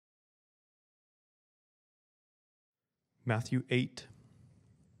Matthew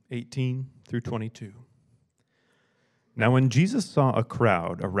 8:18 through 22. Now when Jesus saw a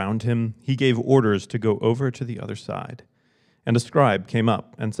crowd around him, he gave orders to go over to the other side. And a scribe came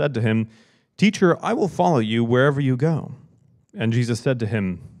up and said to him, "Teacher, I will follow you wherever you go." And Jesus said to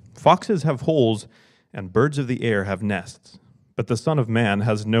him, "Foxes have holes, and birds of the air have nests, but the Son of Man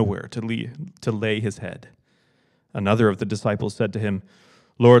has nowhere to lay his head." Another of the disciples said to him,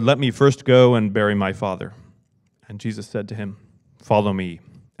 "Lord, let me first go and bury my father." And Jesus said to him, "Follow me,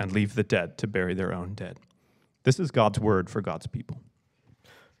 and leave the dead to bury their own dead." This is God's word for God's people.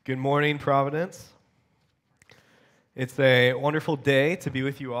 Good morning, Providence. It's a wonderful day to be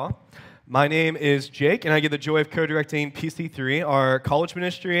with you all. My name is Jake, and I get the joy of co-directing PC3, our college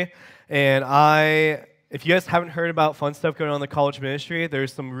ministry. And if you guys haven't heard about fun stuff going on in the college ministry,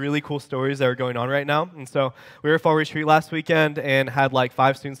 there's some really cool stories that are going on right now. And so we were at Fall Retreat last weekend and had like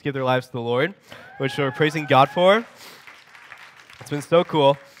 5 students give their lives to the Lord, which we're praising God for. It's been so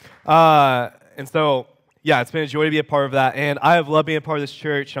cool. It's been a joy to be a part of that. And I have loved being a part of this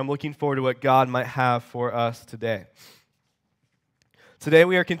church. I'm looking forward to what God might have for us today. Today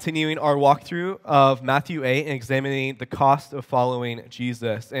we are continuing our walkthrough of Matthew 8 and examining the cost of following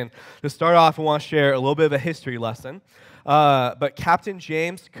Jesus. And to start off, I want to share a little bit of a history lesson. But Captain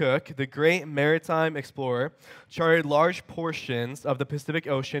James Cook, the great maritime explorer, charted large portions of the Pacific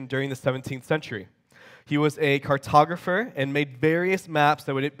Ocean during the 17th century. He was a cartographer and made various maps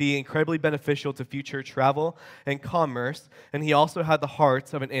that would be incredibly beneficial to future travel and commerce, and he also had the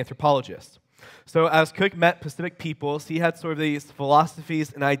heart of an anthropologist. So as Cook met Pacific peoples, he had sort of these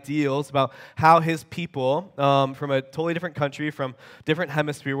philosophies and ideals about how his people from a totally different country, from different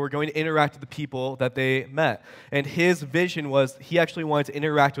hemisphere, were going to interact with the people that they met. And his vision was he actually wanted to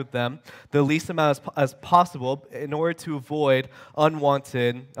interact with them the least amount as possible in order to avoid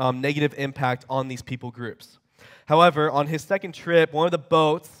unwanted negative impact on these people groups. However, on his second trip, one of the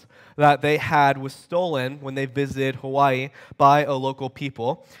boats that they had was stolen when they visited Hawaii by a local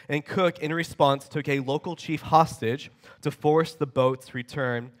people, and Cook, in response, took a local chief hostage to force the boat's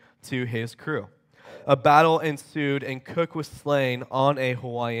return to his crew. A battle ensued, and Cook was slain on a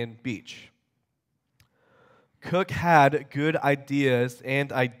Hawaiian beach. Cook had good ideas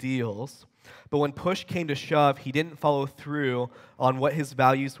and ideals, but when push came to shove, he didn't follow through on what his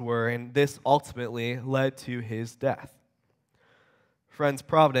values were, and this ultimately led to his death. Friends,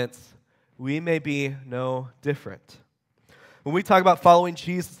 Providence, we may be no different. When we talk about following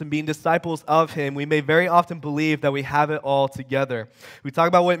Jesus and being disciples of him, we may very often believe that we have it all together. We talk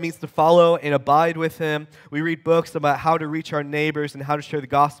about what it means to follow and abide with him. We read books about how to reach our neighbors and how to share the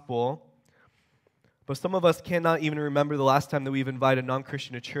gospel. But some of us cannot even remember the last time that we've invited a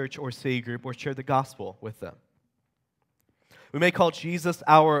non-Christian to church or city group or shared the gospel with them. We may call Jesus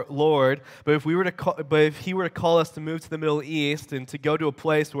our Lord, but if he were to call us to move to the Middle East and to go to a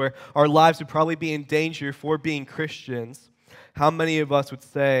place where our lives would probably be in danger for being Christians, how many of us would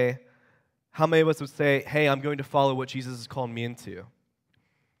say, "Hey, I'm going to follow what Jesus is calling me into"?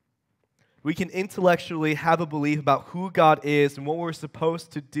 We can intellectually have a belief about who God is and what we're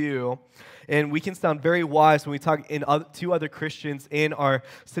supposed to do, and we can sound very wise when we talk to other Christians in our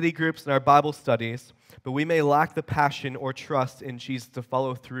city groups and our Bible studies, but we may lack the passion or trust in Jesus to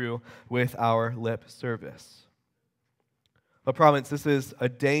follow through with our lip service. But Providence, this is a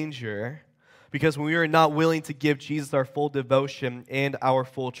danger, because when we are not willing to give Jesus our full devotion and our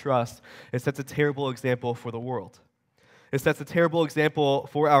full trust, it sets a terrible example for the world. It sets a terrible example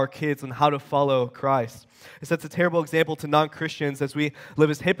for our kids on how to follow Christ. It sets a terrible example to non-Christians as we live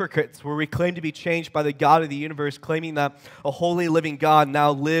as hypocrites, where we claim to be changed by the God of the universe, claiming that a holy living God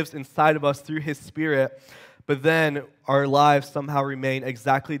now lives inside of us through his Spirit, but then our lives somehow remain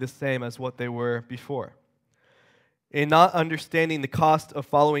exactly the same as what they were before. In not understanding the cost of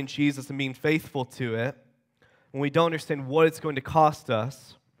following Jesus and being faithful to it, when we don't understand what it's going to cost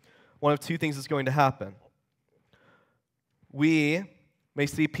us, one of two things is going to happen. We may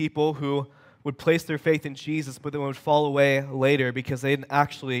see people who would place their faith in Jesus, but then would fall away later because they didn't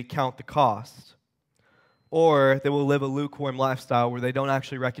actually count the cost. Or they will live a lukewarm lifestyle where they don't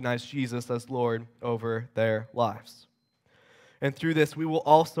actually recognize Jesus as Lord over their lives. And through this, we will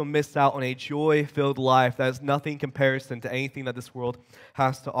also miss out on a joy-filled life that is nothing in comparison to anything that this world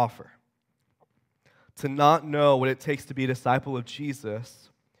has to offer. To not know what it takes to be a disciple of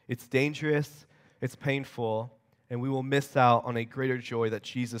Jesus, it's dangerous, it's painful, and we will miss out on a greater joy that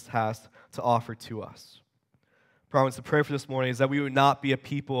Jesus has to offer to us. Providence, the prayer for this morning is that we would not be a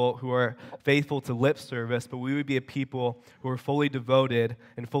people who are faithful to lip service, but we would be a people who are fully devoted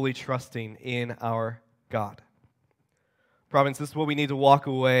and fully trusting in our God. Providence, this is what we need to walk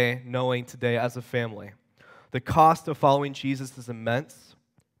away knowing today as a family. The cost of following Jesus is immense,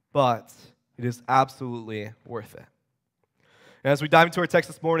 but it is absolutely worth it. And as we dive into our text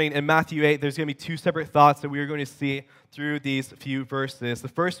this morning in Matthew 8, there's going to be two separate thoughts that we are going to see through these few verses. The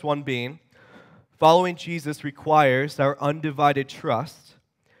first one being, following Jesus requires our undivided trust.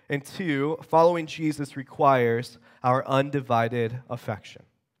 And two, following Jesus requires our undivided affection.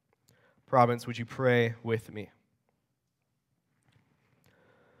 Providence, would you pray with me?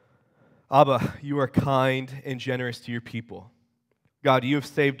 Abba, you are kind and generous to your people. God, you have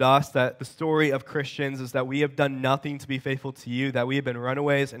saved us, that the story of Christians is that we have done nothing to be faithful to you, that we have been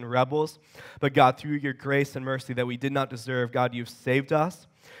runaways and rebels. But God, through your grace and mercy that we did not deserve, God, you've saved us.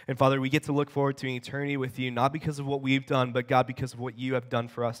 And Father, we get to look forward to an eternity with you, not because of what we've done, but God, because of what you have done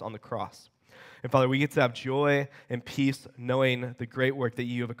for us on the cross. And Father, we get to have joy and peace knowing the great work that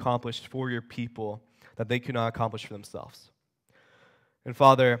you have accomplished for your people that they could not accomplish for themselves. And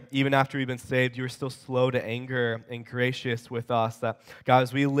Father, even after we've been saved, you are still slow to anger and gracious with us. That, God,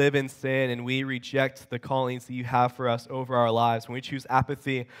 as we live in sin and we reject the callings that you have for us over our lives, when we choose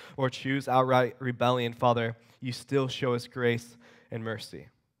apathy or choose outright rebellion, Father, you still show us grace and mercy.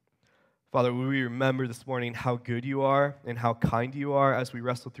 Father, will we remember this morning how good you are and how kind you are as we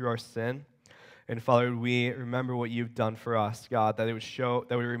wrestle through our sin? And Father, we remember what you've done for us, God, that would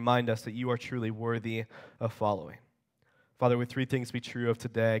remind us that you are truly worthy of following. Father, would three things be true of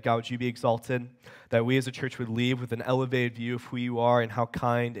today? God, would you be exalted, that we as a church would leave with an elevated view of who you are and how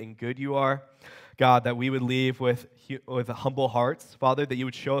kind and good you are. God, that we would leave with humble hearts. Father, that you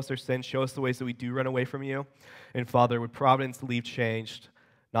would show us our sin, show us the ways that we do run away from you. And Father, would Providence leave changed,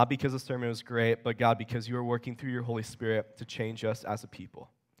 not because the sermon was great, but God, because you are working through your Holy Spirit to change us as a people.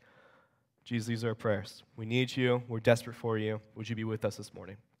 Jesus, these are our prayers. We need you. We're desperate for you. Would you be with us this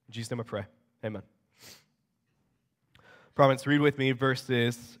morning? In Jesus' name I pray. Amen. Providence, read with me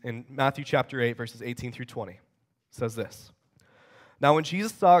verses in Matthew chapter 8, verses 18 through 20. It says this. Now when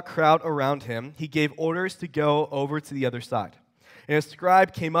Jesus saw a crowd around him, he gave orders to go over to the other side. And a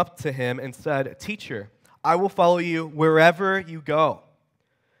scribe came up to him and said, "Teacher, I will follow you wherever you go."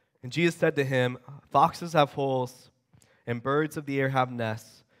 And Jesus said to him, "Foxes have holes, and birds of the air have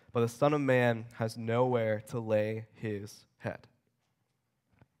nests, but the Son of Man has nowhere to lay his head."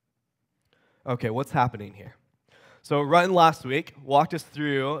 Okay, what's happening here? So Ryan last week walked us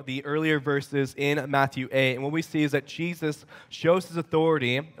through the earlier verses in Matthew 8, and what we see is that Jesus shows his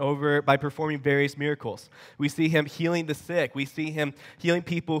authority by performing various miracles. We see him healing the sick. We see him healing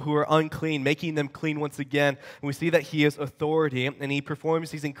people who are unclean, making them clean once again. And we see that he has authority, and he performs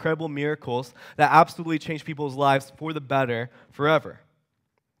these incredible miracles that absolutely change people's lives for the better forever.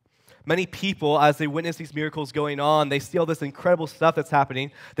 Many people, as they witness these miracles going on, they see all this incredible stuff that's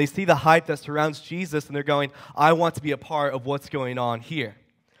happening. They see the hype that surrounds Jesus, and they're going, I want to be a part of what's going on here.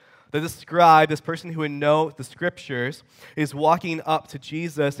 The scribe, this person who would know the scriptures, is walking up to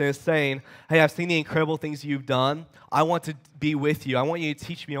Jesus and is saying, "Hey, I've seen the incredible things you've done. I want to be with you. I want you to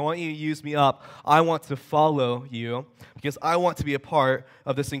teach me. I want you to use me up. I want to follow you because I want to be a part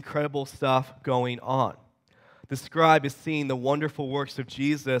of this incredible stuff going on." The scribe is seeing the wonderful works of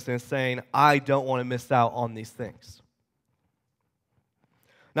Jesus and is saying, I don't want to miss out on these things.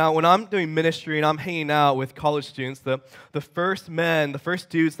 Now, when I'm doing ministry and I'm hanging out with college students, the first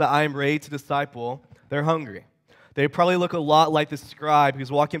dudes that I'm ready to disciple, they're hungry. They probably look a lot like the scribe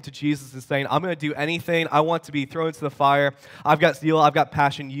who's walking up to Jesus and saying, I'm going to do anything. I want to be thrown into the fire. I've got zeal. I've got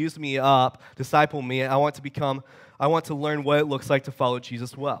passion. Use me up. Disciple me. I want to learn what it looks like to follow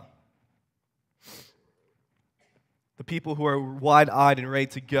Jesus well. The people who are wide-eyed and ready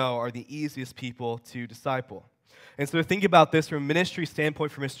to go are the easiest people to disciple. And so to think about this from a ministry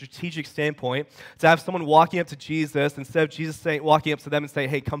standpoint, from a strategic standpoint, to have someone walking up to Jesus, instead of Jesus walking up to them and saying,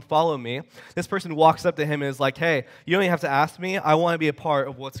 hey, come follow me, this person walks up to him and is like, hey, you don't even have to ask me. I want to be a part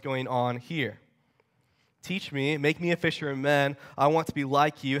of what's going on here. Teach me, make me a fisher of men. I want to be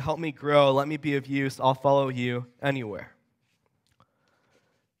like you. Help me grow. Let me be of use. I'll follow you anywhere.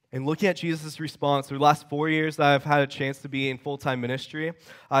 And looking at Jesus' response, through the last 4 years that I've had a chance to be in full-time ministry,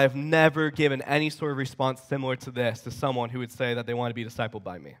 I have never given any sort of response similar to this to someone who would say that they want to be discipled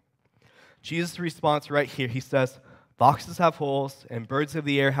by me. Jesus' response right here, he says, foxes have holes and birds of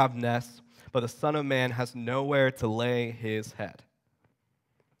the air have nests, but the Son of Man has nowhere to lay his head.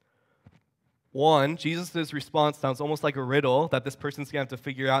 One, Jesus' response sounds almost like a riddle that this person's going to have to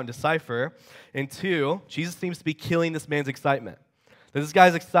figure out and decipher. And two, Jesus seems to be killing this man's excitement. This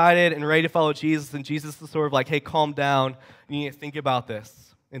guy's excited and ready to follow Jesus, and Jesus is sort of like, hey, calm down. You need to think about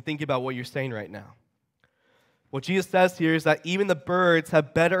this and think about what you're saying right now. What Jesus says here is that even the birds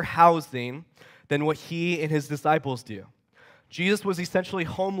have better housing than what he and his disciples do. Jesus was essentially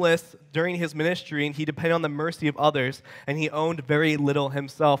homeless during his ministry, and he depended on the mercy of others, and he owned very little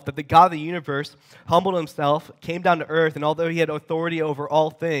himself. That the God of the universe humbled himself, came down to earth, and although he had authority over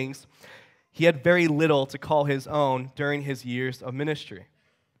all things, he had very little to call his own during his years of ministry.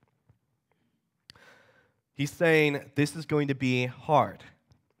 He's saying this is going to be hard.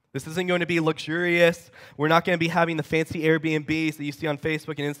 This isn't going to be luxurious. We're not going to be having the fancy Airbnbs that you see on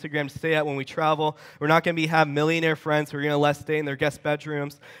Facebook and Instagram to stay at when we travel. We're not going to be having millionaire friends who are going to let us stay in their guest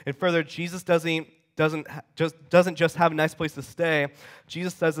bedrooms. And further, Jesus doesn't just have a nice place to stay.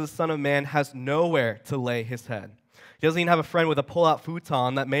 Jesus says the Son of Man has nowhere to lay his head. He doesn't even have a friend with a pull-out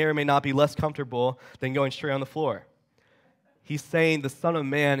futon that may or may not be less comfortable than going straight on the floor. He's saying the Son of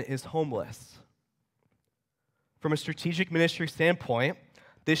Man is homeless. From a strategic ministry standpoint,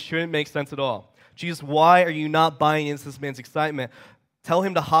 this shouldn't make sense at all. Jesus, why are you not buying into this man's excitement? Tell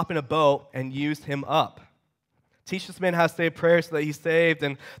him to hop in a boat and use him up. Teach this man how to say a prayer so that he's saved,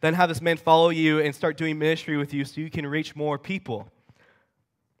 and then have this man follow you and start doing ministry with you so you can reach more people.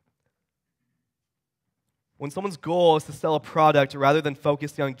 When someone's goal is to sell a product rather than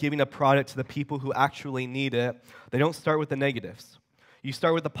focusing on giving a product to the people who actually need it, they don't start with the negatives. You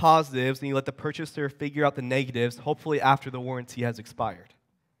start with the positives, and you let the purchaser figure out the negatives, hopefully after the warranty has expired.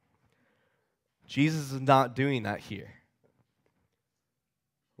 Jesus is not doing that here.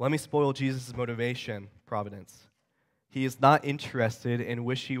 Let me spoil Jesus' motivation, Providence. He is not interested in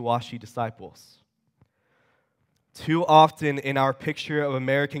wishy-washy disciples. Too often in our picture of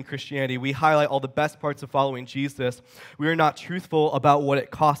American Christianity, we highlight all the best parts of following Jesus. We are not truthful about what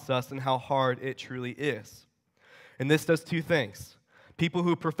it costs us and how hard it truly is. And this does two things. People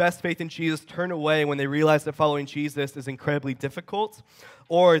who profess faith in Jesus turn away when they realize that following Jesus is incredibly difficult,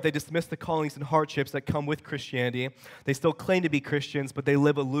 or they dismiss the callings and hardships that come with Christianity. They still claim to be Christians, but they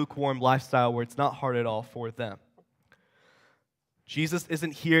live a lukewarm lifestyle where it's not hard at all for them. Jesus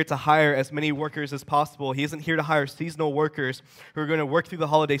isn't here to hire as many workers as possible. He isn't here to hire seasonal workers who are going to work through the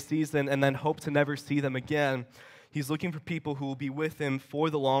holiday season and then hope to never see them again. He's looking for people who will be with him for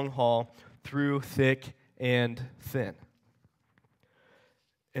the long haul through thick and thin.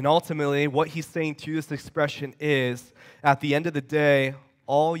 And ultimately, what he's saying to this expression is, at the end of the day,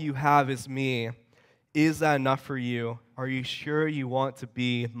 all you have is me. Is that enough for you? Are you sure you want to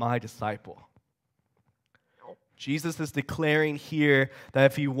be my disciple? Jesus is declaring here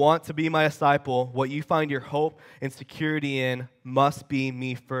that if you want to be my disciple, what you find your hope and security in must be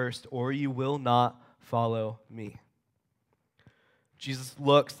me first, or you will not follow me. Jesus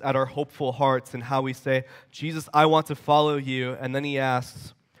looks at our hopeful hearts and how we say, Jesus, I want to follow you. And then he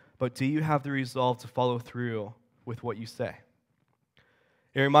asks, but do you have the resolve to follow through with what you say?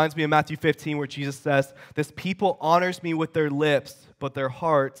 It reminds me of Matthew 15 where Jesus says, this people honors me with their lips, but their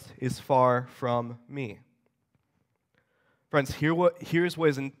heart is far from me. Friends, here's what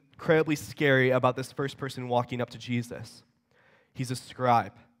is incredibly scary about this first person walking up to Jesus. He's a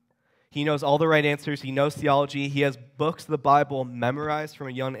scribe. He knows all the right answers. He knows theology. He has books of the Bible memorized from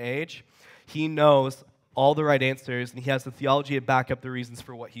a young age. He knows all the right answers, and he has the theology to back up the reasons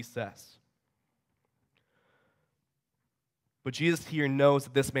for what he says. But Jesus here knows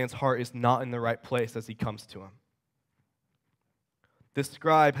that this man's heart is not in the right place as he comes to him. This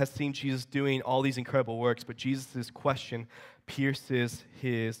scribe has seen Jesus doing all these incredible works, but Jesus' question pierces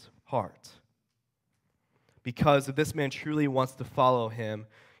his heart. Because if this man truly wants to follow him,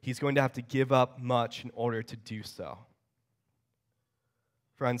 he's going to have to give up much in order to do so.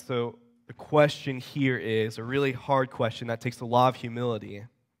 Friends, so the question here is a really hard question that takes a lot of humility.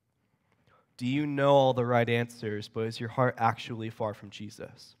 Do you know all the right answers, but is your heart actually far from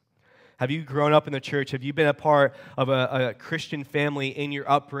Jesus? Have you grown up in the church? Have you been a part of a Christian family in your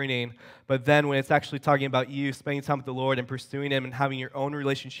upbringing, but then when it's actually talking about you spending time with the Lord and pursuing him and having your own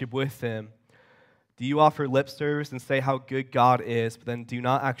relationship with him, do you offer lip service and say how good God is, but then do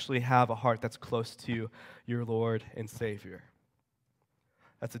not actually have a heart that's close to your Lord and Savior?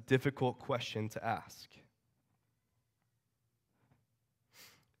 That's a difficult question to ask.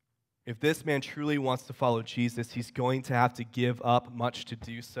 If this man truly wants to follow Jesus, he's going to have to give up much to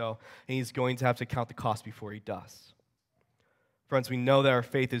do so, and he's going to have to count the cost before he does. Friends, we know that our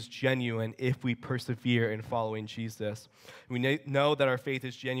faith is genuine if we persevere in following Jesus. We know that our faith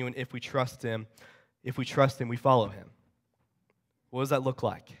is genuine if we trust him. If we trust him, we follow him. What does that look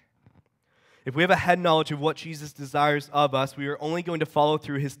like? If we have a head knowledge of what Jesus desires of us, we are only going to follow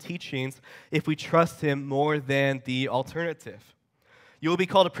through his teachings if we trust him more than the alternative. You will be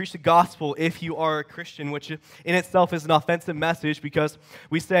called to preach the gospel if you are a Christian, which in itself is an offensive message because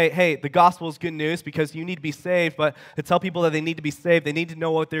we say, hey, the gospel is good news because you need to be saved, but to tell people that they need to be saved, they need to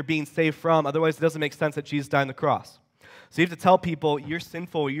know what they're being saved from. Otherwise, it doesn't make sense that Jesus died on the cross. So you have to tell people you're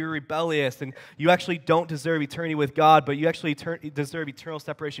sinful, you're rebellious, and you actually don't deserve eternity with God, but you actually deserve eternal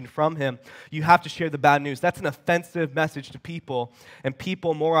separation from Him. You have to share the bad news. That's an offensive message to people, and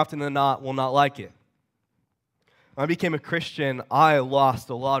people more often than not will not like it. When I became a Christian, I lost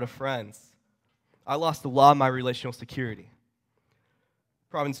a lot of friends. I lost a lot of my relational security.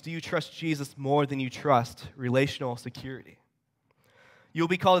 Province, do you trust Jesus more than you trust relational security? You'll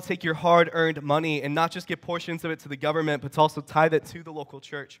be called to take your hard-earned money and not just give portions of it to the government, but to also tithe it to the local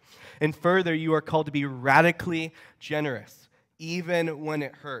church. And further, you are called to be radically generous, even when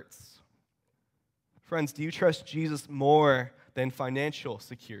it hurts. Friends, do you trust Jesus more than financial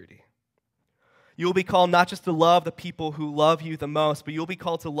security? You'll be called not just to love the people who love you the most, but you'll be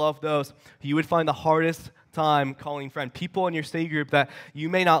called to love those who you would find the hardest time calling friend. People in your study group that you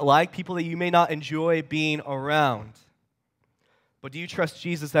may not like, people that you may not enjoy being around. But do you trust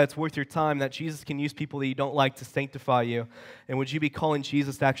Jesus that it's worth your time, that Jesus can use people that you don't like to sanctify you? And would you be calling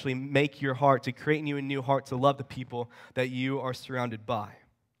Jesus to actually make your heart, to create in you a new heart, to love the people that you are surrounded by?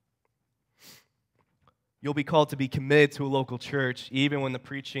 You'll be called to be committed to a local church, even when the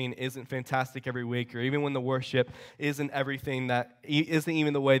preaching isn't fantastic every week, or even when the worship isn't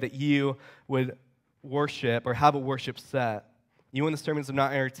even the way that you would worship or have a worship set. Even when the sermons are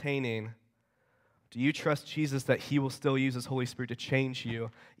not entertaining, do you trust Jesus that He will still use His Holy Spirit to change you,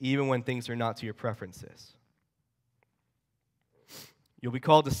 even when things are not to your preferences? You'll be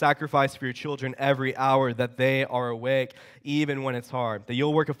called to sacrifice for your children every hour that they are awake, even when it's hard. That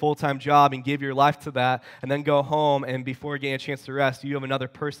you'll work a full-time job and give your life to that, and then go home, and before getting a chance to rest, you have another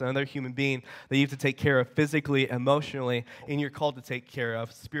person, another human being that you have to take care of physically, emotionally, and you're called to take care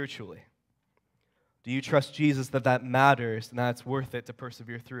of spiritually. Do you trust Jesus that matters and that it's worth it to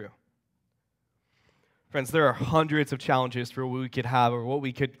persevere through? Friends, there are hundreds of challenges for what we could have or what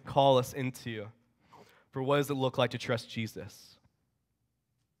we could call us into. For what does it look like to trust Jesus?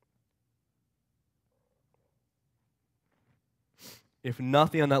 If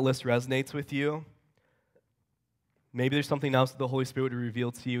nothing on that list resonates with you, maybe there's something else that the Holy Spirit would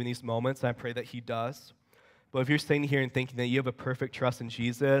reveal to you in these moments, and I pray that He does. But if you're sitting here and thinking that you have a perfect trust in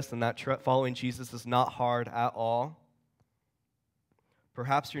Jesus and that following Jesus is not hard at all,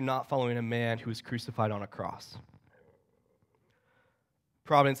 perhaps you're not following a man who was crucified on a cross.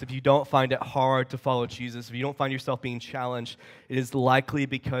 Providence, if you don't find it hard to follow Jesus, if you don't find yourself being challenged, it is likely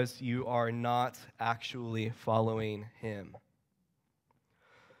because you are not actually following Him.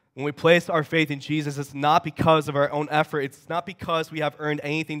 When we place our faith in Jesus, it's not because of our own effort. It's not because we have earned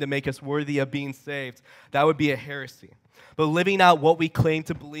anything to make us worthy of being saved. That would be a heresy. But living out what we claim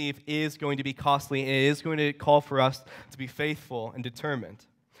to believe is going to be costly, and it is going to call for us to be faithful and determined.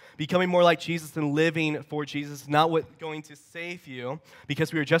 Becoming more like Jesus and living for Jesus is not what's going to save you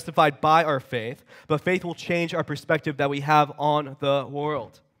because we are justified by our faith, but faith will change our perspective that we have on the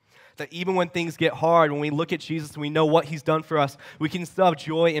world. That even when things get hard, when we look at Jesus and we know what He's done for us, we can still have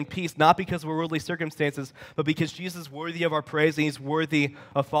joy and peace, not because of worldly circumstances, but because Jesus is worthy of our praise and He's worthy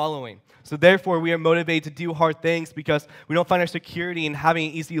of following. So therefore, we are motivated to do hard things because we don't find our security in having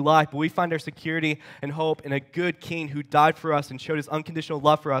an easy life, but we find our security and hope in a good King who died for us and showed His unconditional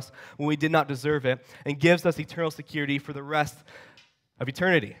love for us when we did not deserve it, and gives us eternal security for the rest of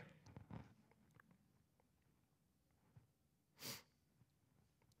eternity.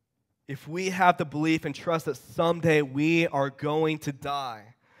 If we have the belief and trust that someday we are going to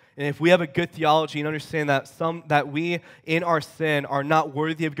die, and if we have a good theology and understand that we in our sin are not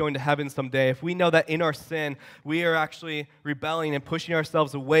worthy of going to heaven someday, if we know that in our sin we are actually rebelling and pushing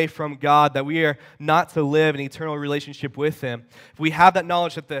ourselves away from God, that we are not to live an eternal relationship with Him, if we have that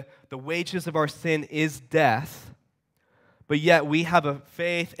knowledge that the wages of our sin is death, but yet we have a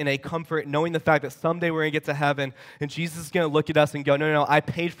faith and a comfort knowing the fact that someday we're going to get to heaven and Jesus is going to look at us and go, no, I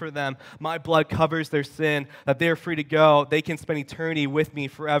paid for them. My blood covers their sin, that they are free to go. They can spend eternity with me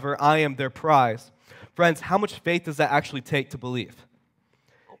forever. I am their prize. Friends, how much faith does that actually take to believe?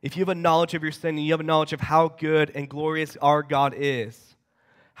 If you have a knowledge of your sin and you have a knowledge of how good and glorious our God is,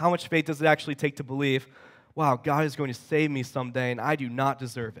 how much faith does it actually take to believe, wow, God is going to save me someday and I do not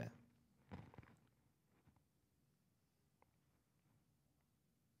deserve it?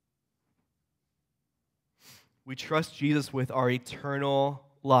 We trust Jesus with our eternal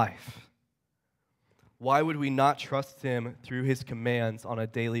life. Why would we not trust Him through His commands on a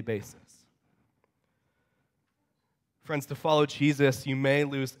daily basis? Friends, to follow Jesus, you may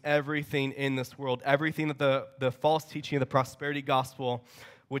lose everything in this world, everything that the false teaching of the prosperity gospel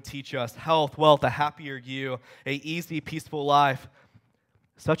would teach us. Health, wealth, a happier you, an easy, peaceful life.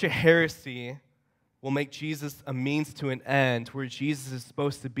 Such a heresy will make Jesus a means to an end, where Jesus is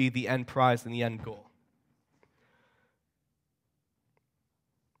supposed to be the end prize and the end goal.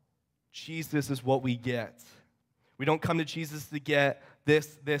 Jesus is what we get. We don't come to Jesus to get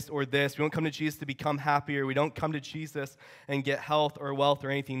this, or this. We don't come to Jesus to become happier. We don't come to Jesus and get health or wealth or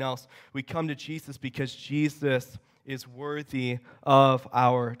anything else. We come to Jesus because Jesus is worthy of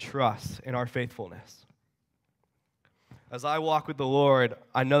our trust and our faithfulness. As I walk with the Lord,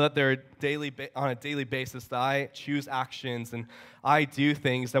 I know that there are on a daily basis that I choose actions and I do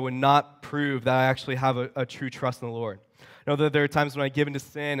things that would not prove that I actually have a true trust in the Lord. I know that there are times when I give into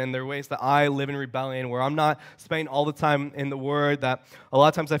sin, and there are ways that I live in rebellion where I'm not spending all the time in the Word, that a lot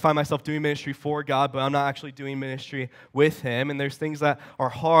of times I find myself doing ministry for God, but I'm not actually doing ministry with Him. And there's things that are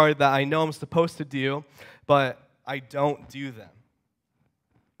hard that I know I'm supposed to do, but I don't do them.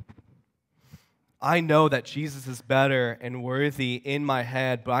 I know that Jesus is better and worthy in my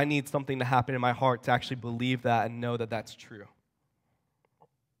head, but I need something to happen in my heart to actually believe that and know that that's true.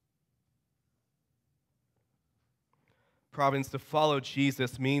 Providence, to follow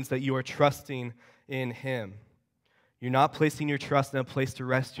Jesus means that you are trusting in Him. You're not placing your trust in a place to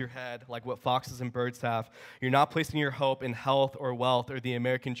rest your head like what foxes and birds have. You're not placing your hope in health or wealth or the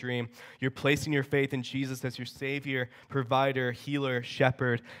American dream. You're placing your faith in Jesus as your Savior, provider, healer,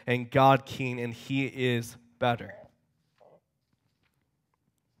 shepherd, and God King, and He is better.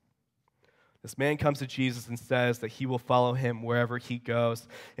 This man comes to Jesus and says that he will follow him wherever he goes.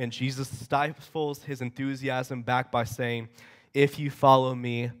 And Jesus stifles his enthusiasm back by saying, "If you follow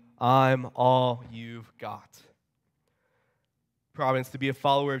me, I'm all you've got." Providence, to be a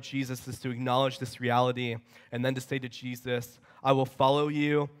follower of Jesus is to acknowledge this reality and then to say to Jesus, "I will follow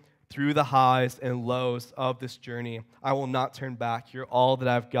you through the highs and lows of this journey. I will not turn back. You're all that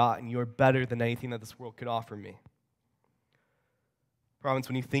I've got, and you're better than anything that this world could offer me." Providence,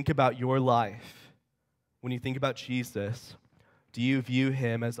 when you think about your life, when you think about Jesus, do you view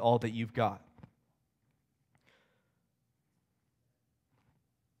Him as all that you've got?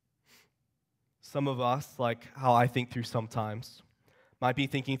 Some of us, like how I think through sometimes, might be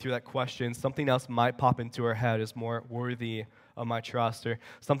thinking through that question. Something else might pop into our head as more worthy of my trust, or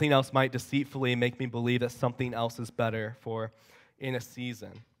something else might deceitfully make me believe that something else is better for in a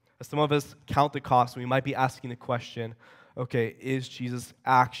season. As some of us count the cost, we might be asking the question, okay, is Jesus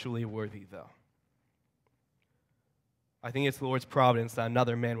actually worthy, though? I think it's the Lord's providence that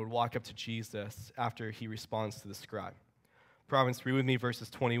another man would walk up to Jesus after he responds to the scribe. Providence, read with me verses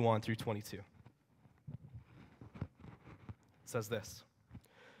 21 through 22. It says this: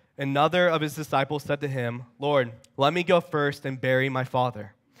 "Another of his disciples said to him, 'Lord, let me go first and bury my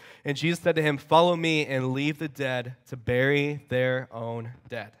father.' And Jesus said to him, 'Follow me and leave the dead to bury their own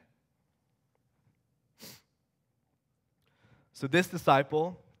dead.'" So this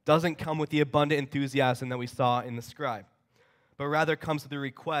disciple doesn't come with the abundant enthusiasm that we saw in the scribe, but rather comes with a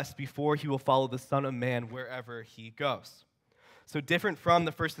request before he will follow the Son of Man wherever he goes. So different from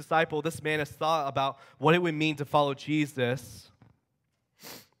the first disciple, this man has thought about what it would mean to follow Jesus,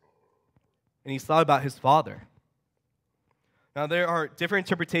 and he's thought about his Father. Now, there are different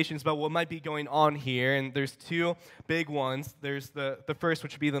interpretations about what might be going on here, and there's two big ones. There's the first,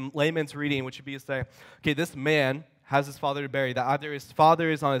 which would be the layman's reading, which would be to say, okay, this man has his father to bury, that either his father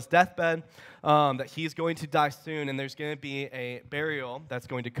is on his deathbed, that he's going to die soon, and there's going to be a burial that's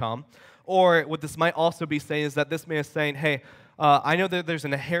going to come. Or what this might also be saying is that this man is saying, hey, I know that there's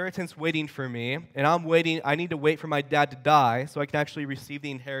an inheritance waiting for me, and I need to wait for my dad to die so I can actually receive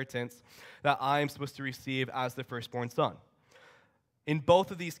the inheritance that I am supposed to receive as the firstborn son. In both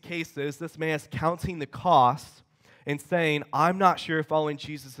of these cases, this man is counting the costs and saying, I'm not sure if following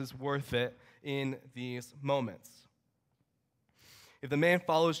Jesus is worth it in these moments. If the man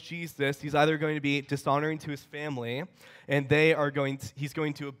follows Jesus, he's either going to be dishonoring to his family, and he's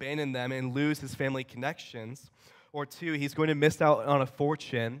going to abandon them and lose his family connections, or two, he's going to miss out on a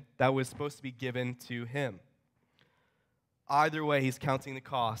fortune that was supposed to be given to him. Either way, he's counting the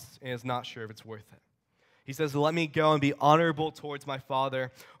costs and is not sure if it's worth it. He says, let me go and be honorable towards my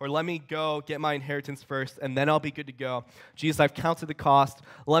father, or let me go get my inheritance first, and then I'll be good to go. Jesus, I've counted the cost.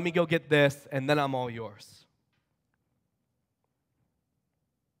 Let me go get this, and then I'm all yours.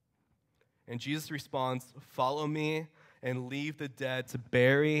 And Jesus responds, follow me and leave the dead to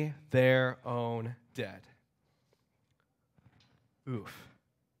bury their own dead. Oof.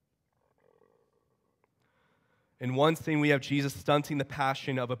 In one scene, we have Jesus stunting the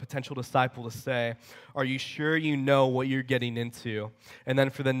passion of a potential disciple to say, are you sure you know what you're getting into? And then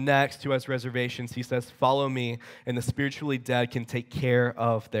for the next, who has reservations, he says, follow me, and the spiritually dead can take care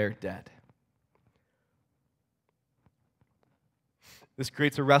of their dead. This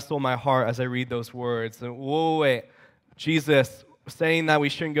creates a wrestle in my heart as I read those words. And, whoa, wait, Jesus, saying that we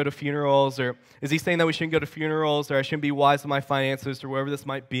shouldn't go to funerals? Or is he saying that we shouldn't go to funerals, or I shouldn't be wise with my finances, or whatever this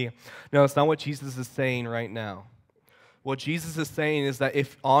might be? No, it's not what Jesus is saying right now. What Jesus is saying is that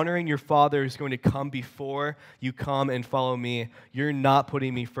if honoring your Father is going to come before you come and follow me, you're not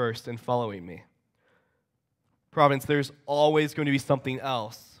putting me first and following me. Providence, there's always going to be something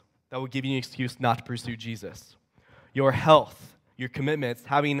else that will give you an excuse not to pursue Jesus. Your health, your commitments,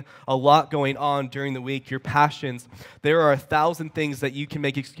 having a lot going on during the week, your passions. There are 1,000 things that you can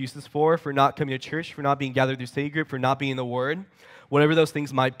make excuses for not coming to church, for not being gathered through study group, for not being in the Word, whatever those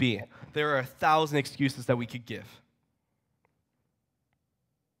things might be. There are 1,000 excuses that we could give.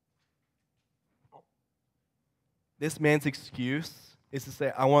 This man's excuse is to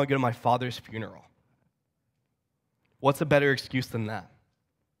say, I want to go to my father's funeral. What's a better excuse than that?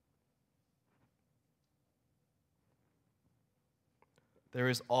 There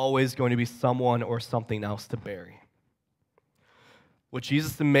is always going to be someone or something else to bury. What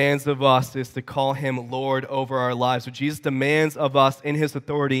Jesus demands of us is to call him Lord over our lives. What Jesus demands of us in his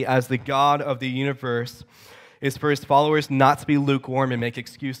authority as the God of the universe is for his followers not to be lukewarm and make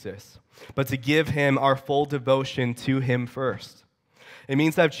excuses, but to give him our full devotion to him first. It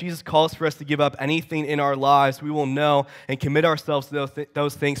means that if Jesus calls for us to give up anything in our lives, we will know and commit ourselves to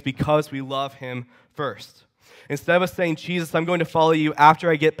those things because we love him first. Instead of us saying, Jesus, I'm going to follow you after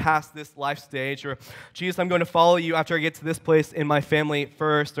I get past this life stage, or Jesus, I'm going to follow you after I get to this place in my family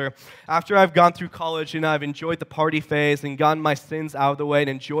first, or after I've gone through college and I've enjoyed the party phase and gotten my sins out of the way and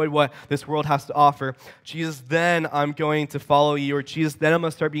enjoyed what this world has to offer, Jesus, then I'm going to follow you, or Jesus, then I'm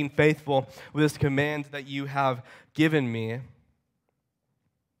going to start being faithful with this command that you have given me.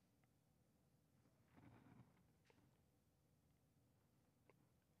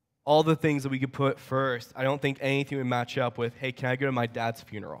 All the things that we could put first, I don't think anything would match up with, hey, can I go to my dad's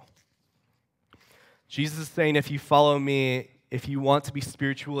funeral? Jesus is saying, if you follow me, if you want to be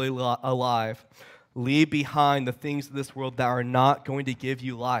spiritually alive, leave behind the things of this world that are not going to give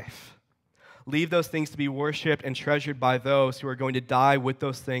you life. Leave those things to be worshipped and treasured by those who are going to die with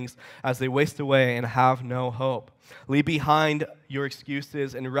those things as they waste away and have no hope. Leave behind your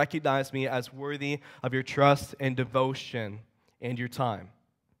excuses and recognize me as worthy of your trust and devotion and your time.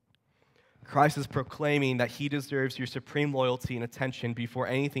 Christ is proclaiming that he deserves your supreme loyalty and attention before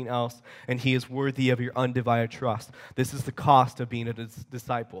anything else, and he is worthy of your undivided trust. This is the cost of being a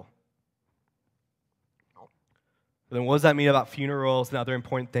disciple. But then what does that mean about funerals and other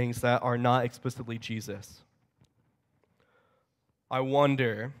important things that are not explicitly Jesus? I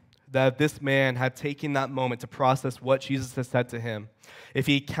wonder that if this man had taken that moment to process what Jesus has said to him, if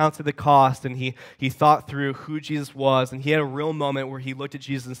he counted the cost and he thought through who Jesus was, and he had a real moment where he looked at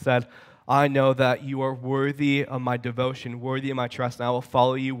Jesus and said, I know that you are worthy of my devotion, worthy of my trust, and I will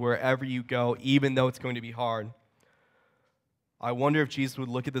follow you wherever you go, even though it's going to be hard. I wonder if Jesus would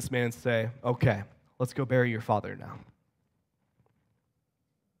look at this man and say, okay, let's go bury your father now.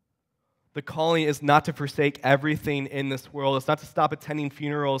 The calling is not to forsake everything in this world. It's not to stop attending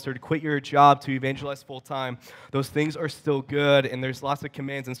funerals or to quit your job to evangelize full-time. Those things are still good, and there's lots of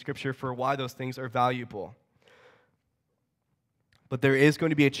commands in Scripture for why those things are valuable. But there is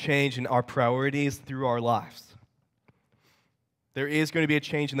going to be a change in our priorities through our lives. There is going to be a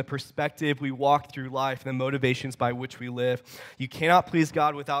change in the perspective we walk through life and the motivations by which we live. You cannot please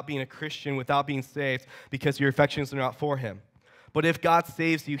God without being a Christian, without being saved, because your affections are not for him. But if God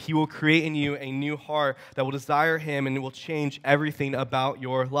saves you, he will create in you a new heart that will desire him, and it will change everything about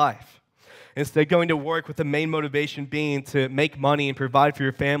your life. Instead of going to work with the main motivation being to make money and provide for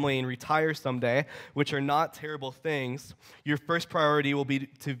your family and retire someday, which are not terrible things, your first priority will be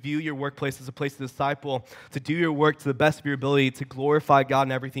to view your workplace as a place to disciple, to do your work to the best of your ability, to glorify God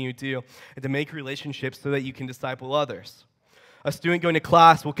in everything you do, and to make relationships so that you can disciple others. A student going to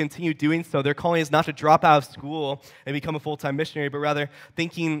class will continue doing so. Their calling is not to drop out of school and become a full-time missionary, but rather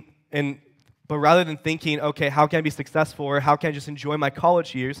rather than thinking, okay, how can I be successful, or how can I just enjoy my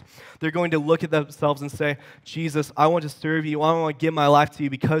college years, they're going to look at themselves and say, Jesus, I want to serve you. I want to give my life to you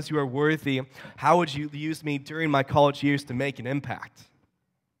because you are worthy. How would you use me during my college years to make an impact?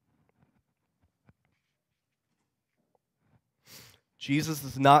 Jesus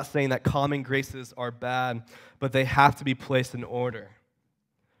is not saying that common graces are bad, but they have to be placed in order.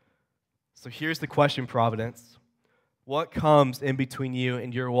 So here's the question, Providence. What comes in between you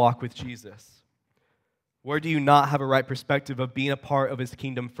and your walk with Jesus? Where do you not have a right perspective of being a part of his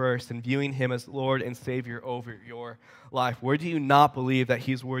kingdom first and viewing him as Lord and Savior over your life? Where do you not believe that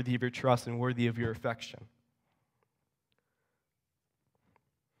he's worthy of your trust and worthy of your affection?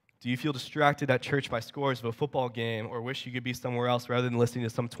 Do you feel distracted at church by scores of a football game, or wish you could be somewhere else rather than listening to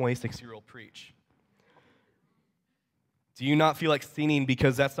some 26-year-old preach? Do you not feel like singing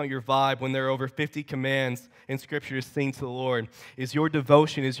because that's not your vibe when there are over 50 commands in Scripture to sing to the Lord? Is your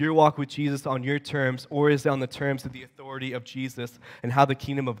devotion, is your walk with Jesus on your terms, or is it on the terms of the authority of Jesus and how the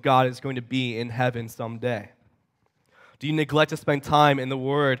kingdom of God is going to be in heaven someday? Do you neglect to spend time in the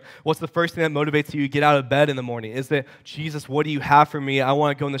Word? What's the first thing that motivates you to get out of bed in the morning? Is it, Jesus, what do you have for me? I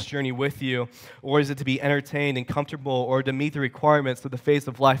want to go on this journey with you. Or is it to be entertained and comfortable or to meet the requirements of the phase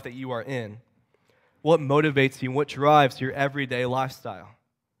of life that you are in? What motivates you? What drives your everyday lifestyle?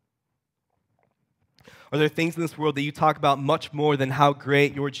 Are there things in this world that you talk about much more than how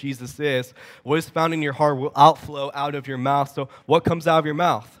great your Jesus is? What is found in your heart will outflow out of your mouth. So what comes out of your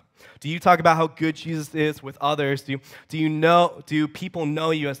mouth? Do you talk about how good Jesus is with others? Do people know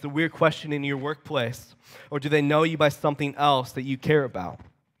you as the weird question in your workplace? Or do they know you by something else that you care about?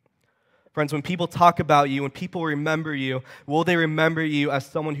 Friends, when people talk about you, when people remember you, will they remember you as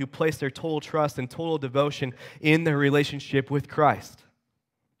someone who placed their total trust and total devotion in their relationship with Christ?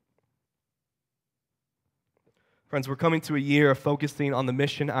 Friends, we're coming to a year of focusing on the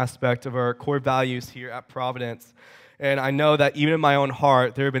mission aspect of our core values here at Providence. And I know that even in my own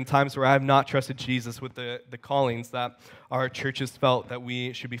heart, there have been times where I have not trusted Jesus with the callings that our churches felt that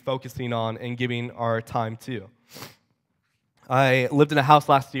we should be focusing on and giving our time to. I lived in a house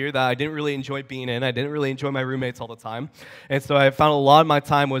last year that I didn't really enjoy being in. I didn't really enjoy my roommates all the time. And so I found a lot of my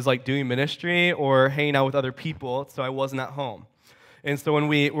time was like doing ministry or hanging out with other people, so I wasn't at home. And so when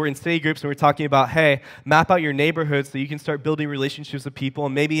we were in city groups and we were talking about, hey, map out your neighborhood so you can start building relationships with people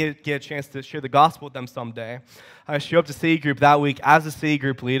and maybe get a chance to share the gospel with them someday, I showed up to city group that week as a city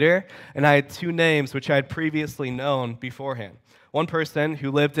group leader, and I had two names which I had previously known beforehand. One person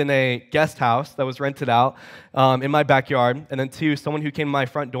who lived in a guest house that was rented out in my backyard, and then two, someone who came to my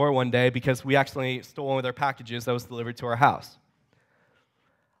front door one day because we accidentally stole one of their packages that was delivered to our house.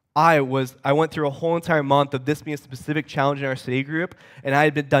 I went through a whole entire month of this being a specific challenge in our city group, and I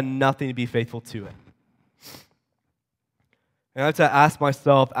had done nothing to be faithful to it. And I have to ask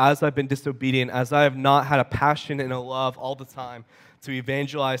myself, as I've been disobedient, as I have not had a passion and a love all the time to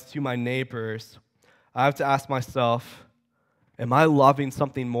evangelize to my neighbors, I have to ask myself, am I loving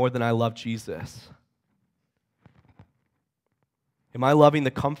something more than I love Jesus? Am I loving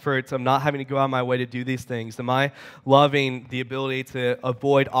the comforts of not having to go out of my way to do these things? Am I loving the ability to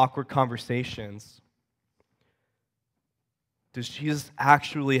avoid awkward conversations? Does Jesus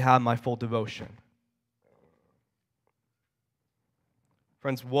actually have my full devotion?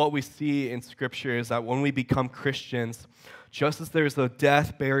 Friends, what we see in Scripture is that when we become Christians, just as there is a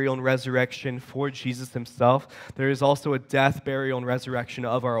death, burial, and resurrection for Jesus himself, there is also a death, burial, and resurrection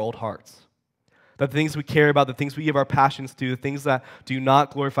of our old hearts. That the things we care about, the things we give our passions to, the things that do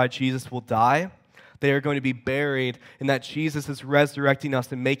not glorify Jesus will die. They are going to be buried, and that Jesus is resurrecting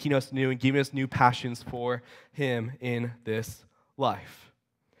us and making us new and giving us new passions for him in this life.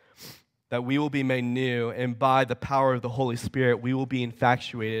 That we will be made new, and by the power of the Holy Spirit, we will be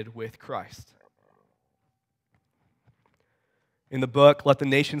infatuated with Christ. In the book, Let the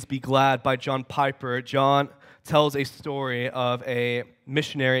Nations Be Glad by John Piper, John tells a story of a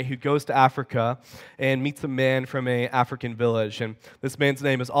missionary who goes to Africa and meets a man from an African village. And this man's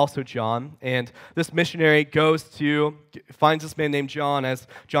name is also John. And this missionary finds this man named John as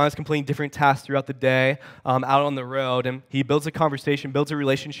John is completing different tasks throughout the day out on the road. And he builds a conversation, builds a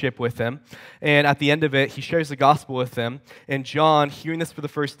relationship with him. And at the end of it, he shares the gospel with him. And John, hearing this for the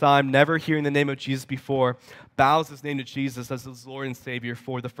first time, never hearing the name of Jesus before, bows his name to Jesus as his Lord and Savior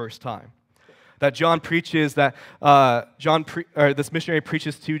for the first time. That John preaches, this missionary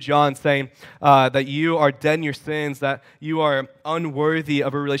preaches to John saying that you are dead in your sins, that you are unworthy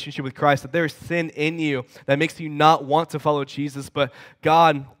of a relationship with Christ, that there is sin in you that makes you not want to follow Jesus, but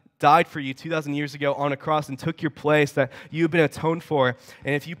God died for you 2,000 years ago on a cross and took your place, that you have been atoned for,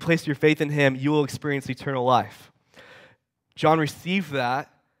 and if you place your faith in him, you will experience eternal life. John received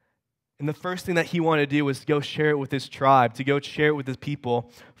that, and the first thing that he wanted to do was go share it with his tribe, to go share it with his people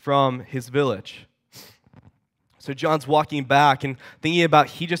from his village. So John's walking back and thinking about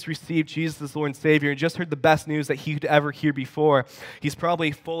he just received Jesus as Lord and Savior and just heard the best news that he could ever hear before. He's probably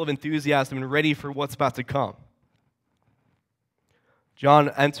full of enthusiasm and ready for what's about to come. John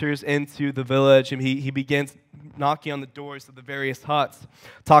enters into the village and he begins knocking on the doors of the various huts,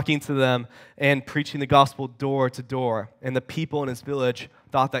 talking to them and preaching the gospel door to door. And the people in his village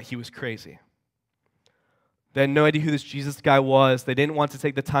thought that he was crazy. They had no idea who this Jesus guy was. They didn't want to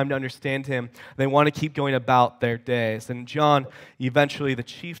take the time to understand him. They wanted to keep going about their days. And John, eventually the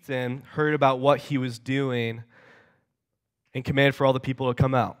chieftain, heard about what he was doing and commanded for all the people to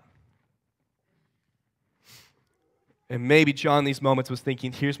come out. And maybe John in these moments was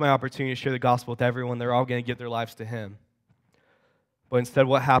thinking, here's my opportunity to share the gospel with everyone. They're all going to give their lives to him. But instead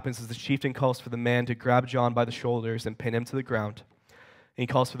what happens is the chieftain calls for the man to grab John by the shoulders and pin him to the ground. And he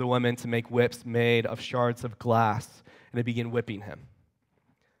calls for the women to make whips made of shards of glass, and they begin whipping him.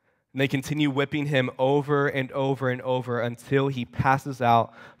 And they continue whipping him over and over and over until he passes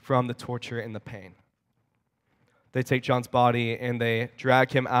out from the torture and the pain. They take John's body and they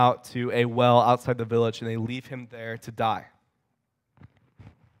drag him out to a well outside the village, and they leave him there to die.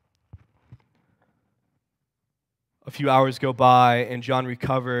 A few hours go by, and John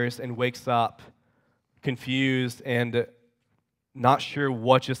recovers and wakes up confused and not sure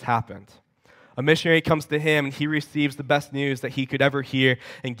what just happened. A missionary comes to him, and he receives the best news that he could ever hear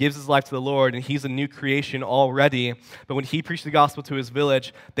and gives his life to the Lord, and he's a new creation already. But when he preached the gospel to his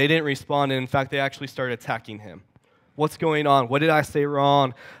village, they didn't respond, and in fact, they actually started attacking him. What's going on? What did I say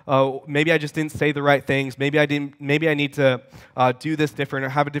wrong? Maybe I just didn't say the right things. Maybe I didn't. Maybe I need to do this different or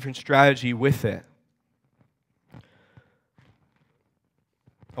have a different strategy with it.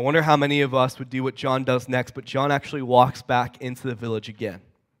 I wonder how many of us would do what John does next, but John actually walks back into the village again.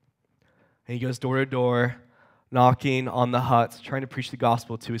 And he goes door to door, knocking on the huts, trying to preach the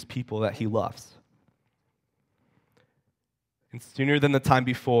gospel to his people that he loves. And sooner than the time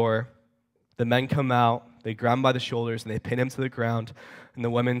before, the men come out, they grab him by the shoulders, and they pin him to the ground, and the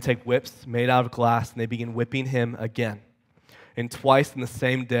women take whips made out of glass, and they begin whipping him again. And twice in the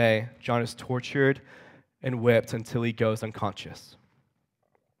same day, John is tortured and whipped until he goes unconscious.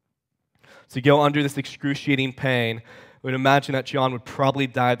 To go under this excruciating pain, I would imagine that John would probably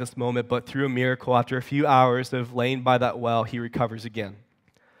die at this moment, but through a miracle, after a few hours of laying by that well, he recovers again.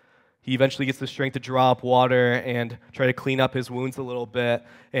 He eventually gets the strength to draw up water and try to clean up his wounds a little bit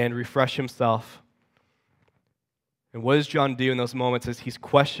and refresh himself. And what does John do in those moments as he's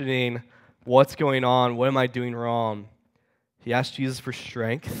questioning what's going on, what am I doing wrong? He asks Jesus for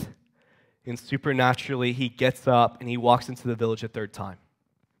strength, and supernaturally he gets up and he walks into the village a third time.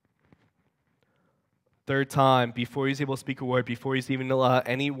 Third time, before he's able to speak a word, before he's even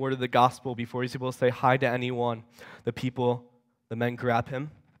any word of the gospel, before he's able to say hi to anyone, the men grab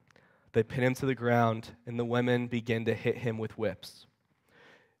him, they pin him to the ground, and the women begin to hit him with whips.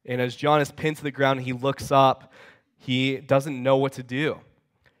 And as John is pinned to the ground, he looks up, he doesn't know what to do.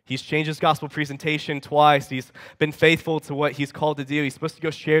 He's changed his gospel presentation twice. He's been faithful to what he's called to do. He's supposed to go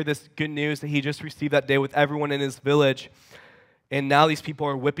share this good news that he just received that day with everyone in his village. And now these people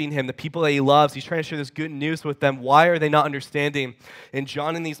are whipping him, the people that he loves. He's trying to share this good news with them. Why are they not understanding? And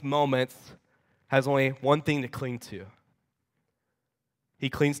John, in these moments, has only one thing to cling to. He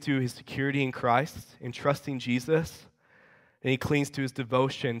clings to his security in Christ, in trusting Jesus, and he clings to his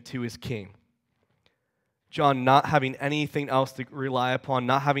devotion to his King. John, not having anything else to rely upon,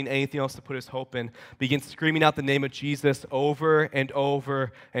 not having anything else to put his hope in, begins screaming out the name of Jesus over and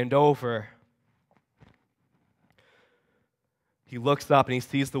over and over. He looks up and he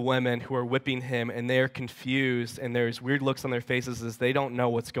sees the women who are whipping him, and they are confused, and there's weird looks on their faces as they don't know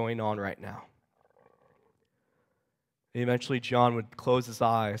what's going on right now. And eventually, John would close his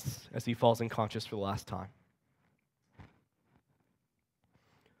eyes as he falls unconscious for the last time.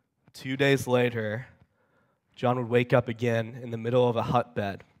 2 days later, John would wake up again in the middle of a hut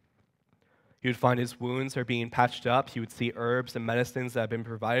bed. He would find his wounds are being patched up. He would see herbs and medicines that have been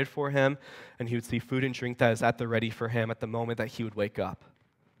provided for him, and he would see food and drink that is at the ready for him at the moment that he would wake up.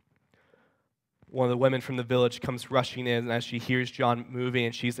 One of the women from the village comes rushing in, and as she hears John moving,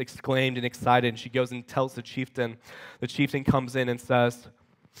 and she's exclaimed and excited, and she goes and tells the chieftain. The chieftain comes in and says,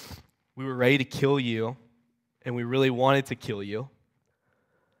 "We were ready to kill you, and we really wanted to kill you.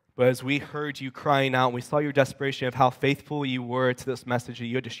 But as we heard you crying out, we saw your desperation of how faithful you were to this message that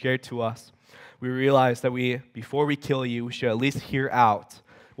you had to share to us. We realized that before we kill you, we should at least hear out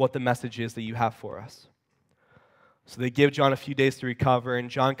what the message is that you have for us." So they give John a few days to recover, and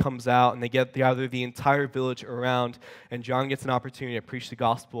John comes out, and they gather the entire village around, and John gets an opportunity to preach the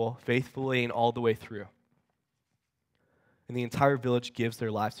gospel faithfully and all the way through. And the entire village gives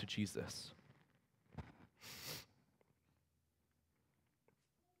their lives to Jesus.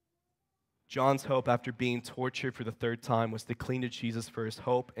 John's hope after being tortured for the third time was to cling to Jesus for his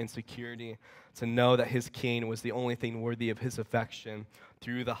hope and security, to know that his King was the only thing worthy of his affection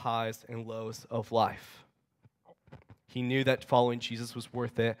through the highs and lows of life. He knew that following Jesus was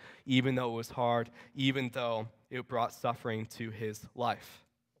worth it, even though it was hard, even though it brought suffering to his life.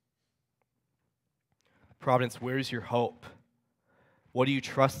 Providence, where's your hope? What do you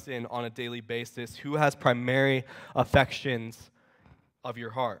trust in on a daily basis? Who has primary affections of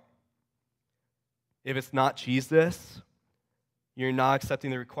your heart? If it's not Jesus, you're not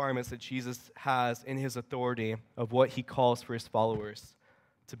accepting the requirements that Jesus has in his authority of what he calls for his followers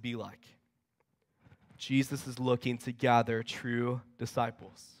to be like. Jesus is looking to gather true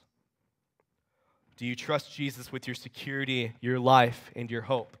disciples. Do you trust Jesus with your security, your life, and your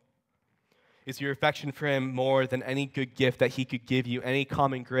hope? Is your affection for him more than any good gift that he could give you, any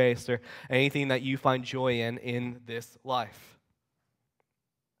common grace, or anything that you find joy in this life?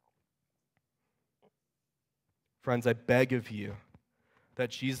 Friends, I beg of you that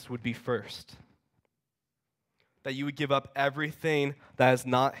Jesus would be first, that you would give up everything that is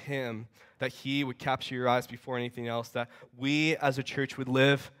not him, that he would capture your eyes before anything else, that we as a church would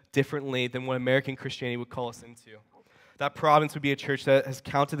live differently than what American Christianity would call us into. That Providence would be a church that has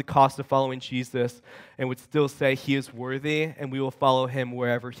counted the cost of following Jesus and would still say he is worthy and we will follow him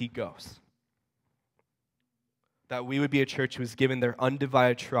wherever he goes. That we would be a church who has given their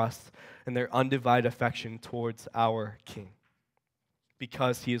undivided trust and their undivided affection towards our King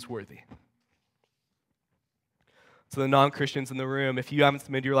because he is worthy. So the non-Christians in the room, if you haven't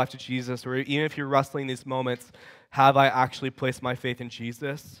submitted your life to Jesus, or even if you're wrestling these moments, have I actually placed my faith in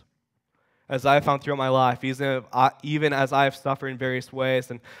Jesus? As I have found throughout my life, even as I have suffered in various ways,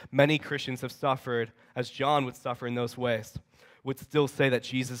 and many Christians have suffered, as John would suffer in those ways, would still say that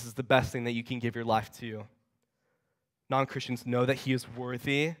Jesus is the best thing that you can give your life to. Non-Christians know that he is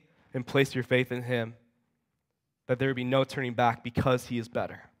worthy and place your faith in him, that there would be no turning back because he is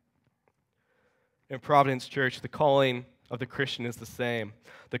better. In Providence Church, the calling of the Christian is the same.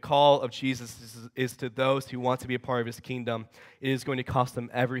 The call of Jesus is to those who want to be a part of his kingdom. It is going to cost them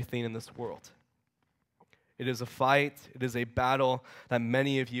everything in this world. It is a fight. It is a battle that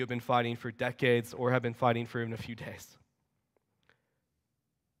many of you have been fighting for decades or have been fighting for even a few days.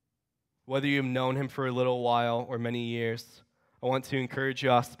 Whether you've known him for a little while or many years, I want to encourage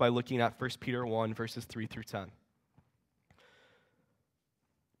us by looking at 1 Peter 1, verses 3 through 10.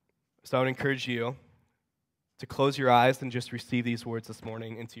 So I would encourage you to close your eyes and just receive these words this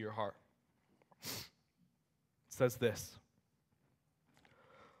morning into your heart. It says this: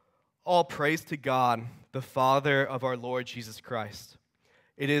 "All praise to God, the Father of our Lord Jesus Christ.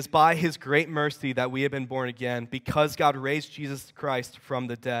 It is by his great mercy that we have been born again, because God raised Jesus Christ from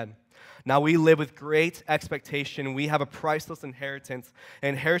the dead. Now we live with great expectation. We have a priceless inheritance, an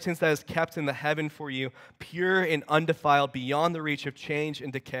inheritance that is kept in the heaven for you, pure and undefiled, beyond the reach of change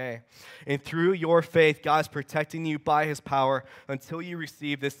and decay. And through your faith, God is protecting you by his power until you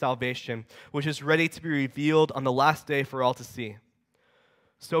receive this salvation, which is ready to be revealed on the last day for all to see.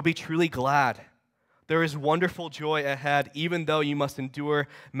 So be truly glad. There is wonderful joy ahead, even though you must endure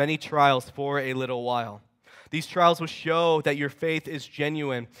many trials for a little while. These trials will show that your faith is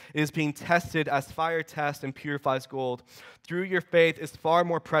genuine. It is being tested as fire tests and purifies gold. Through your faith is far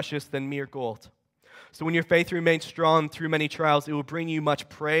more precious than mere gold. So when your faith remains strong through many trials, it will bring you much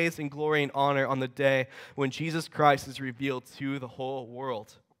praise and glory and honor on the day when Jesus Christ is revealed to the whole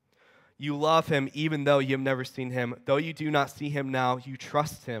world. You love him even though you have never seen him. Though you do not see him now, you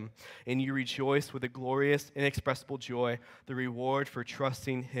trust him, and you rejoice with a glorious, inexpressible joy, the reward for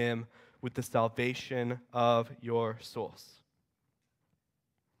trusting him with the salvation of your souls."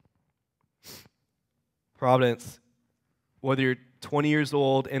 Providence, whether you're 20 years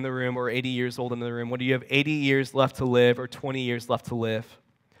old in the room or 80 years old in the room, whether you have 80 years left to live or 20 years left to live,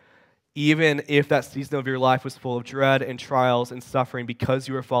 even if that season of your life was full of dread and trials and suffering because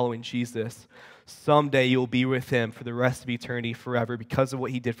you were following Jesus, someday you will be with him for the rest of eternity forever because of what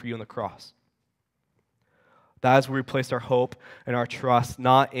he did for you on the cross. That is where we place our hope and our trust,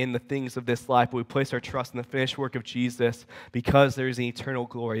 not in the things of this life, but we place our trust in the finished work of Jesus because there is an eternal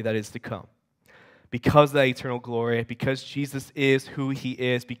glory that is to come. Because of that eternal glory, because Jesus is who he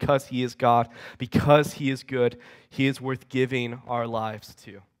is, because he is God, because he is good, he is worth giving our lives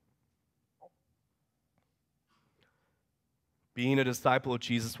to. Being a disciple of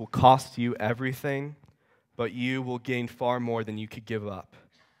Jesus will cost you everything, but you will gain far more than you could give up.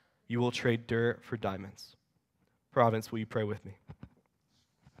 You will trade dirt for diamonds. Providence, will you pray with me?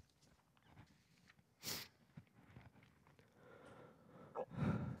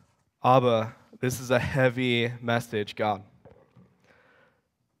 Abba, this is a heavy message, God.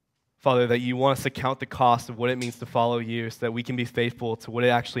 Father, that you want us to count the cost of what it means to follow you so that we can be faithful to what it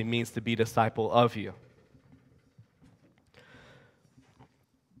actually means to be a disciple of you.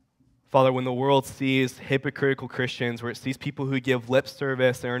 Father, when the world sees hypocritical Christians, where it sees people who give lip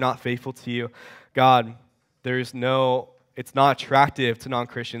service and are not faithful to you, God, it's not attractive to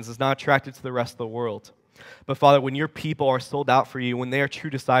non-Christians. It's not attractive to the rest of the world. But Father, when your people are sold out for you, when they are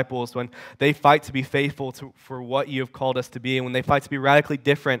true disciples, when they fight to be faithful for what you have called us to be, and when they fight to be radically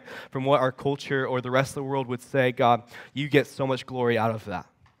different from what our culture or the rest of the world would say, God, you get so much glory out of that.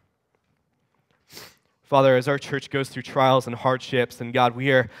 Father, as our church goes through trials and hardships, and God,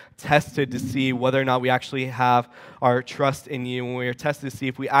 we are tested to see whether or not we actually have our trust in you, and we are tested to see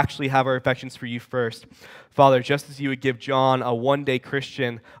if we actually have our affections for you first. Father, just as you would give John, a one-day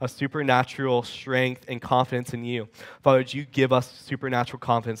Christian, a supernatural strength and confidence in you, Father, would you give us supernatural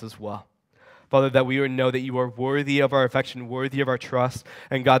confidence as well? Father, that we would know that you are worthy of our affection, worthy of our trust,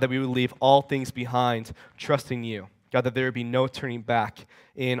 and God, that we would leave all things behind, trusting you. God, that there would be no turning back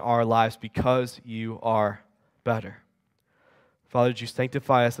in our lives because you are better. Father, would you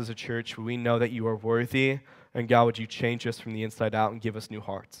sanctify us as a church? We know that you are worthy, and God, would you change us from the inside out and give us new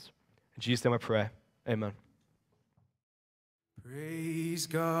hearts? In Jesus' name I pray, amen. Praise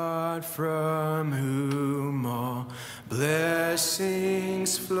God from whom all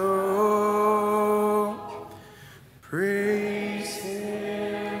blessings flow. Praise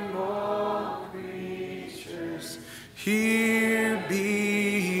him, all creatures here below.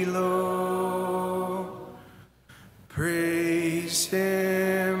 Praise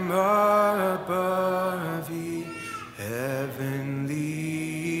him above ye heavenly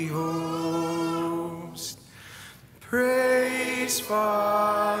host. Praise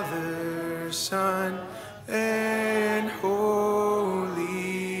Father, Son, and Holy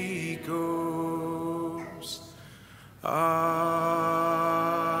Ghost.